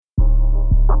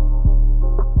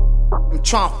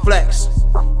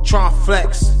I'm tryna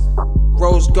flex.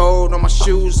 Rose gold on my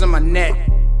shoes and my neck.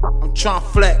 I'm tryna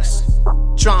flex.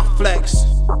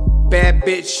 Bad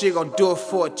bitch, she gon' do it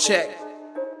for a check.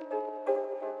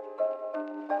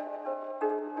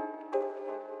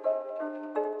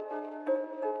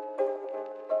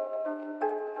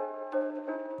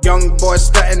 Young boy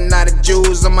stuntin' out of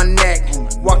jewels on my neck.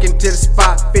 Walking to the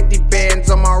spot, 50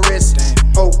 bands on my wrist.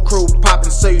 Whole crew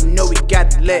poppin', so you know we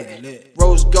got it lit.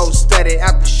 Rose gold studded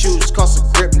out the shoes, cost a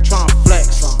grip and tryna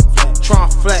flex.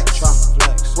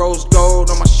 Rose gold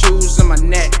on my shoes and my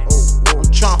neck. I'm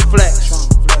tryna flex.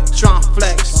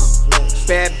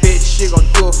 Bad bitch, she gon'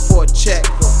 do it for a check.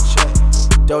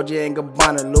 Doja and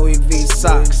Gabbana, Louis V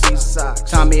socks.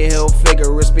 Tommy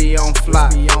Hilfiger, wrist be on fly.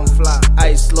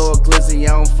 Ice, Lord Glizzy, I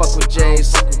don't fuck with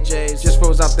J's. Just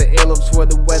froze out the earlobes where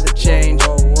the weather changed.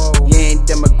 You ain't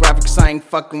demographics, I ain't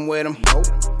fucking with them.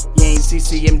 You ain't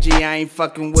CCMG, I ain't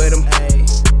fucking with them.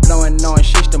 Blowing on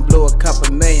Sheesh, done blew a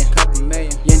couple million.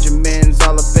 Benjamins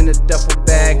all up in the duffel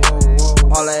bag.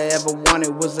 All I ever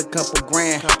wanted was a couple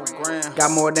grand.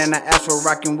 Got more than I asked for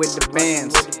rocking with the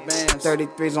bands.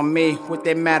 33s on me, what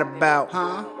they mad about?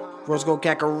 Rose gold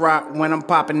Kakarot when I'm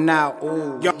popping out.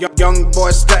 Young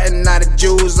boy stuntin' out of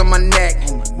jewels on my neck.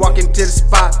 Walking to the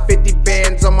spot, 50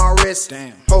 bands on my wrist.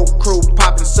 Whole crew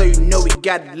poppin', so you know we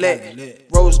got it lit.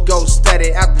 Rose gold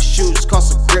studded out the shoes,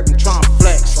 cost a grip and tryna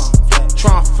flex.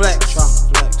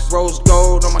 Rose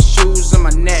gold on my shoes and my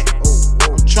neck.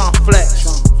 I'm tryna flex.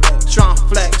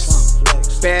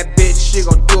 Bad bitch, she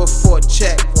gon' do it for a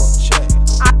check.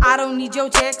 I don't need your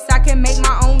checks, I can make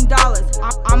my own dollars.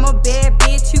 I'm a bad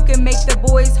bitch who can make the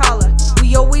boys holler.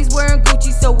 We always wearing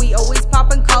Gucci, so we always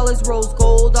popping collars. Rose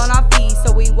gold on our feet,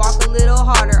 so we walk a little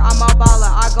harder. I'm a baller,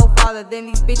 I go farther than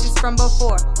these bitches from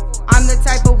before. I'm the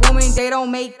type of woman they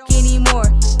don't make anymore.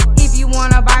 If you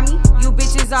wanna buy me, you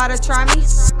bitches oughta try me.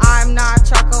 I'm not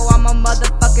Choco, I'm a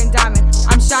motherfucking diamond.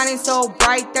 I'm shining so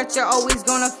bright that you're always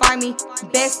gonna find me.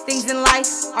 Best things in life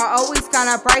are always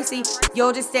kinda pricey.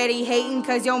 You're just steady hating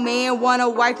cause your man wanna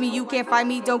wife me. You can't fight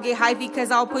me, don't get hypey cause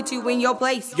I'll put you in your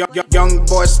place. Young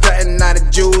boy stuntin' out of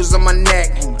jewels on my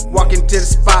neck. Walking to the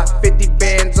spot, 50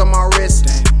 bands on my wrist.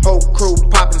 Whole crew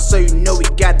poppin', so you know we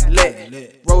got it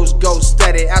lit. Rose gold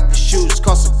studded out the shoes,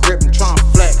 cost a grip and tryna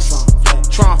flex.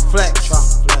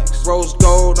 Rose